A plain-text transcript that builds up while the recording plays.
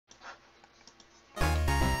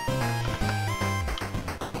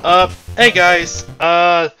Hey guys,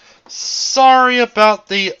 sorry about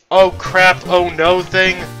the oh crap, oh no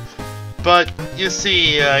thing, but you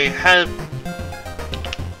see, the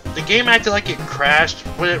game acted like it crashed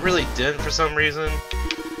when it really didn't for some reason.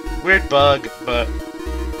 Weird bug, but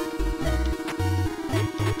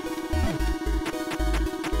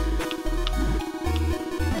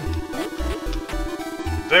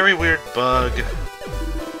very weird bug.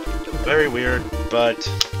 Very weird, but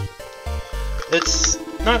it's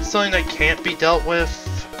not something that can't be dealt with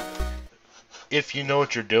if you know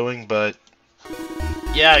what you're doing, but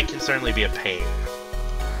yeah, it can certainly be a pain.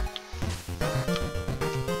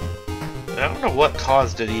 I don't know what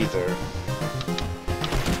caused it either.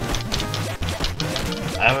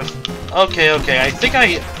 Okay, I think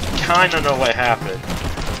I kinda know what happened.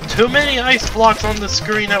 Too many ice blocks on the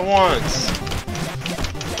screen at once!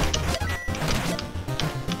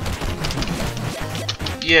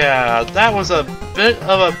 Yeah, that was a bit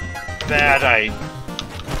of a bad idea.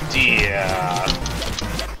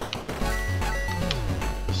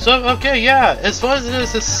 So, okay, yeah, as far as it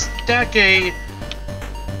is to stack a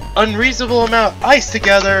unreasonable amount of ice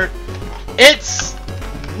together, it's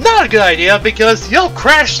not a good idea because you'll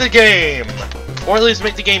crash the game! Or at least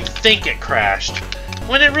make the game think it crashed,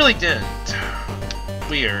 when it really didn't.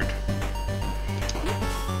 Weird.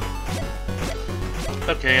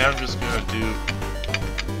 Okay, I'm just gonna do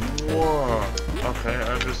one. Okay,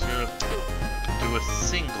 I'm just gonna do a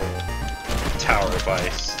single tower of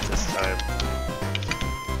ice this time.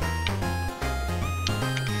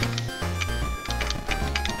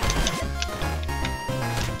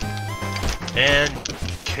 And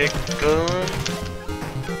kick them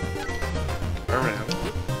around.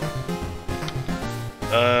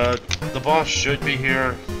 The boss should be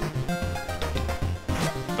here,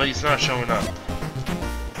 but he's not showing up.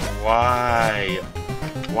 Why?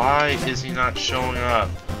 Why is he not showing up?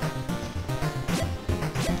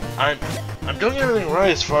 I'm doing everything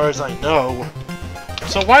right as far as I know.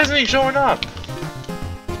 So why isn't he showing up?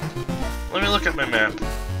 Let me look at my map.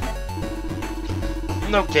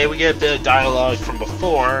 Okay, we get a bit of dialogue from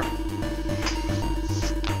before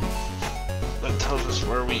that tells us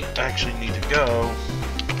where we actually need to go.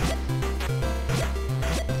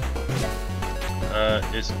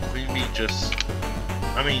 Is Queen Bee just...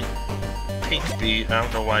 I mean, Pink Bee. I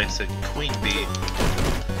don't know why I said Queen Bee.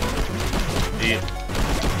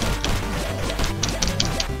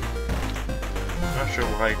 I'm not sure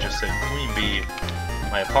why I just said Queen Bee.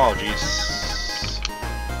 My apologies.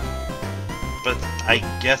 But I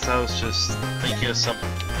guess I was just thinking of something.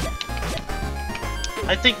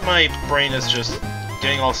 I think my brain is just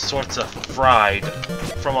getting all sorts of fried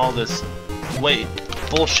from all this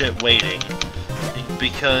bullshit waiting.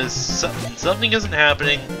 Because something isn't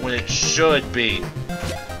happening when it should be.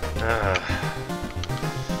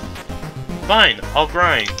 Fine, I'll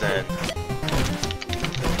grind then.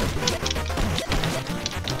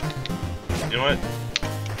 You know what?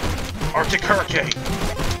 Arctic Hurricane!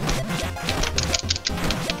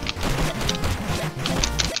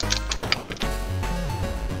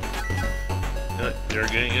 You're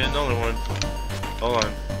gonna get another one. Hold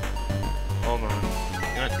on. Hold on.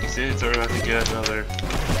 These idiots are about to get another.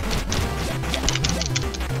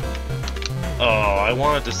 Oh, I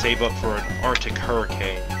wanted to save up for an Arctic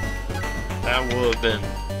Hurricane. That would have been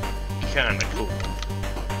kinda cool.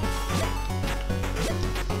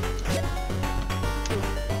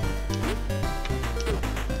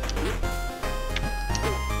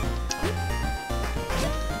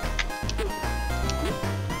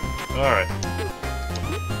 Alright.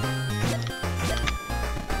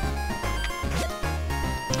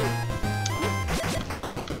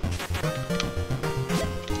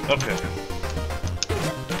 Okay.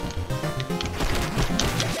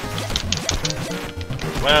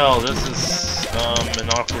 Well, this is an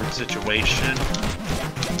awkward situation.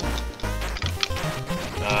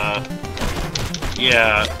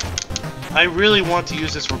 Yeah. I really want to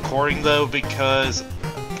use this recording though because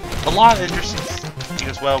a lot of interesting.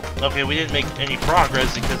 Because, well, okay, we didn't make any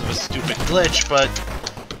progress because of a stupid glitch, but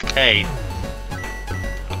hey,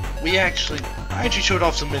 I actually showed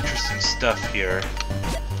off some interesting stuff here.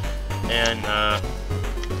 And,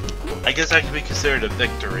 I guess that can be considered a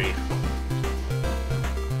victory.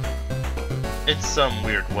 In some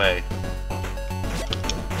weird way.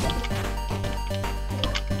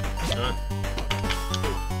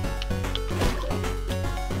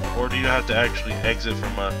 Or do you have to actually exit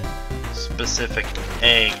from a specific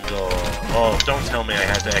angle? Oh, don't tell me I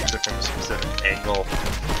had to exit from a specific angle to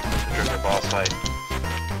trigger a boss fight.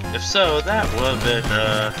 If so, that would have been,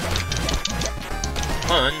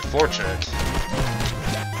 unfortunate.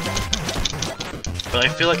 But I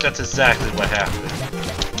feel like that's exactly what happened.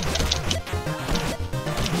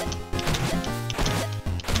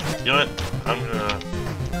 You know what? I'm gonna...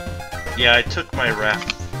 Yeah, I took my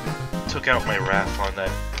took out my RAF on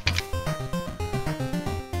that.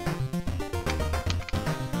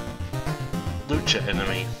 Lucha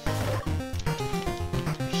enemy.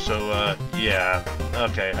 So, yeah.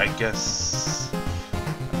 Okay, I guess...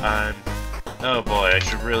 Oh boy, I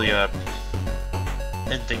should really,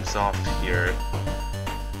 end things off here.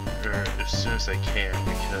 Or as soon as I can,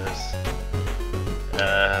 because...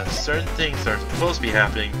 certain things that are supposed to be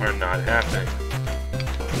happening are not happening.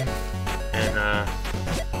 And,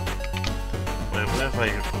 wait, what if I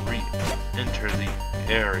re-enter the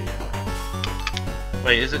area?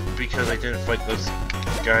 Wait, is it because I didn't fight those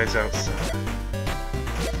guys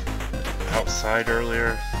outside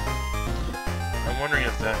earlier? I'm wondering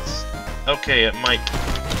if that's... Okay, it might...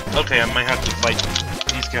 Okay, I might have to fight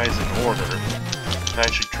these guys in order to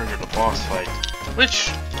actually trigger the boss fight.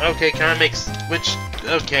 Which, okay, kinda makes... Which,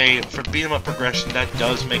 okay, for beat-em-up progression, that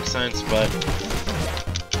does make sense, but...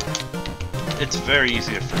 It's very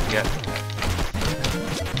easy to forget.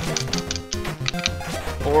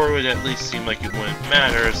 Or it would at least seem like it wouldn't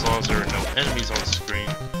matter as long as there are no enemies on screen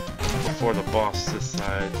before the boss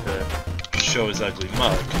decided to show his ugly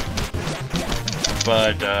mug.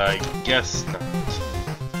 But, I guess not.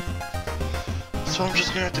 So I'm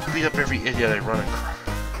just gonna have to beat up every idiot I run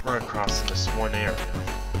across in this one area.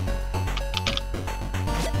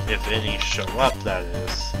 If any show up, that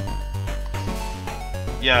is.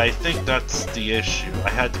 Yeah, I think that's the issue.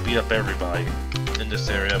 I had to beat up everybody in this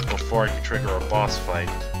area before I could trigger a boss fight.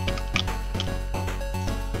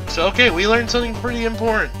 So, okay, we learned something pretty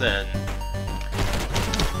important then.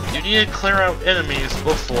 You need to clear out enemies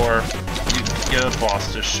before you can get a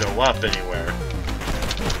boss to show up anywhere.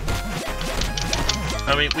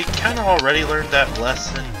 I mean, we kind of already learned that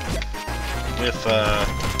lesson with,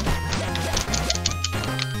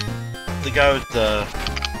 the guy with the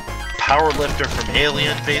power lifter from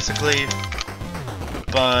Alien, basically.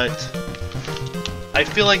 But I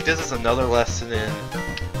feel like this is another lesson in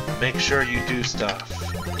make sure you do stuff.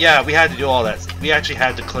 Yeah, we had to do all that. We actually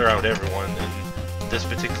had to clear out everyone in this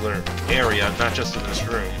particular area, not just in this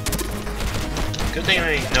room. Good thing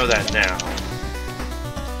I know that now.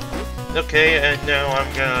 Okay, and now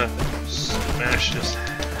I'm gonna smash this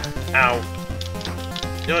out.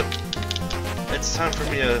 You know what? It's time for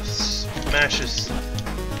me to smash his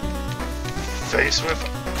face with.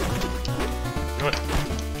 You know what?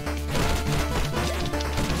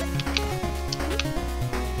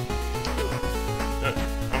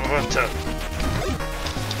 I'm about to...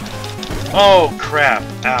 Oh crap!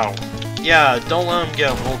 Ow. Yeah, don't let him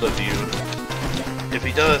get a hold of you. If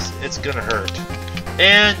he does, it's gonna hurt.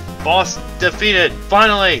 And boss defeated!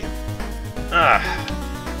 Finally!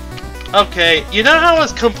 Okay, you know how I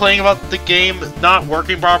was complaining about the game not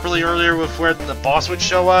working properly earlier with where the boss would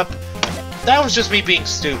show up? That was just me being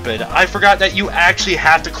stupid. I forgot that you actually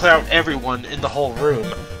have to clear out everyone in the whole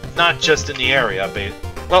room, not just in the area.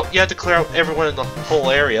 Well, you have to clear out everyone in the whole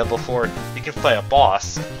area before you can fight a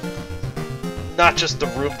boss. Not just the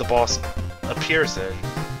room the boss appears in.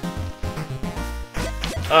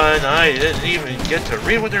 And I didn't even get to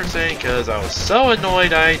read what they're saying because I was so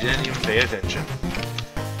annoyed I didn't even pay attention.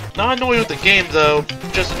 Not annoyed with the game though,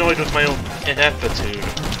 just annoyed with my own ineptitude.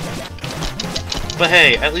 But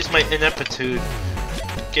hey, at least my ineptitude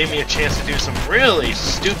gave me a chance to do some really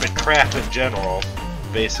stupid crap in general,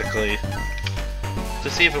 basically. To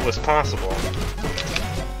see if it was possible.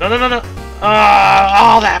 No, no, no, no!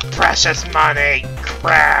 All that precious money!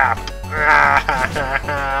 Crap!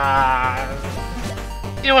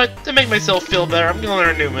 You know what? To make myself feel better, I'm gonna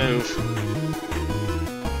learn a new move.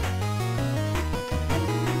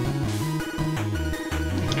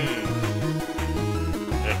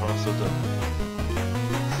 I've also done.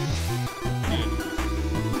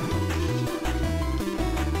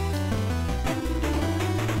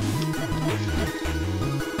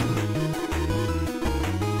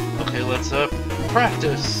 Okay, let's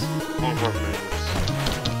practice one of our moves.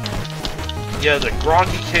 Yeah, the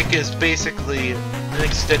groggy kick is basically an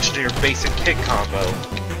extension to your basic kick combo.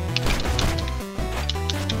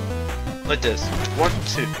 Like this. 1,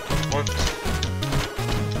 2, 1, 2.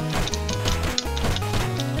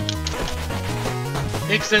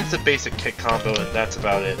 It extends the basic kick combo, and that's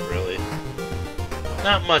about it, really.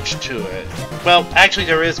 Not much to it. Well, actually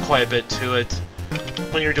there is quite a bit to it.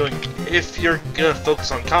 When you're doing... If you're gonna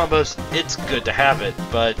focus on combos, it's good to have it,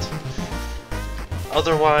 but...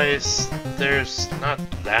 Otherwise, there's not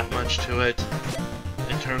that much to it.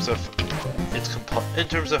 In terms of in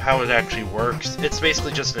terms of how it actually works, it's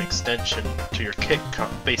basically just an extension to your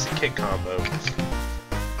basic kick combo.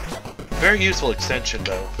 Very useful extension,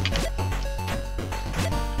 though.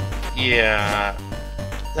 Yeah,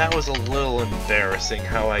 that was a little embarrassing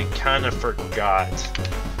how I kind of forgot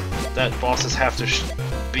that bosses have to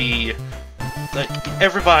be... that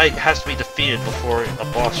everybody has to be defeated before a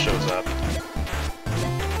boss shows up.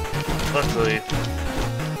 Luckily.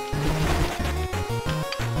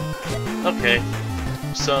 Okay.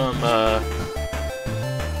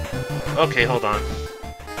 Okay, hold on.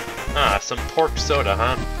 Ah, some pork soda,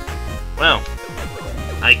 huh? Well,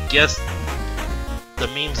 I guess the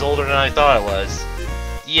meme's older than I thought it was.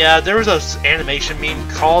 Yeah, there was an animation meme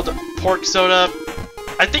called Pork Soda.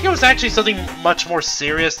 I think it was actually something much more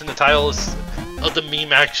serious than the title of the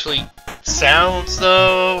meme actually sounds,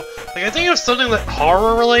 though. Like, I think it was something like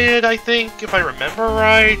horror-related, I think, if I remember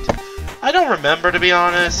right. I don't remember, to be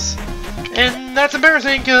honest. And that's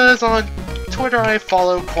embarrassing, because on Twitter I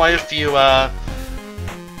follow quite a few,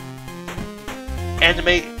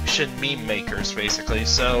 animation meme makers, basically,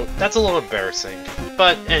 so that's a little embarrassing.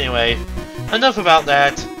 But anyway, enough about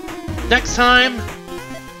that. Next time,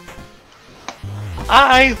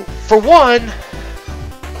 for one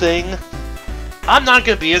thing, I'm not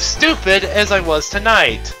gonna be as stupid as I was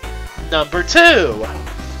tonight. Number 2,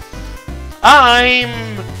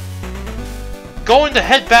 I'm going to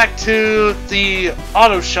head back to the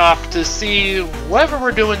auto shop to see whatever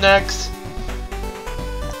we're doing next.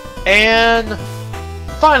 And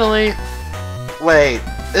finally, wait,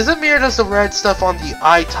 is it me or does the red stuff on the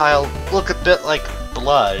eye tile look a bit like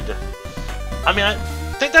blood? I mean, I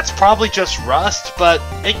think that's probably just rust, but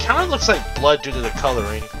it kind of looks like blood due to the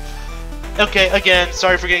coloring. Okay, again,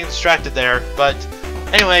 sorry for getting distracted there, but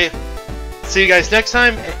anyway, see you guys next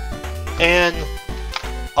time, and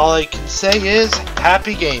all I can say is,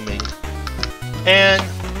 happy gaming. And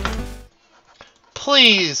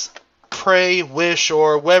please pray, wish,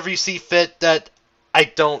 or whatever you see fit that I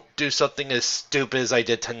don't do something as stupid as I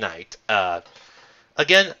did tonight.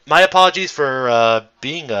 Again, my apologies for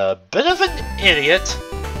being a bit of an idiot.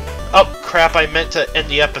 Oh, crap, I meant to end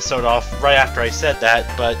the episode off right after I said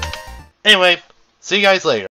that, but anyway, see you guys later.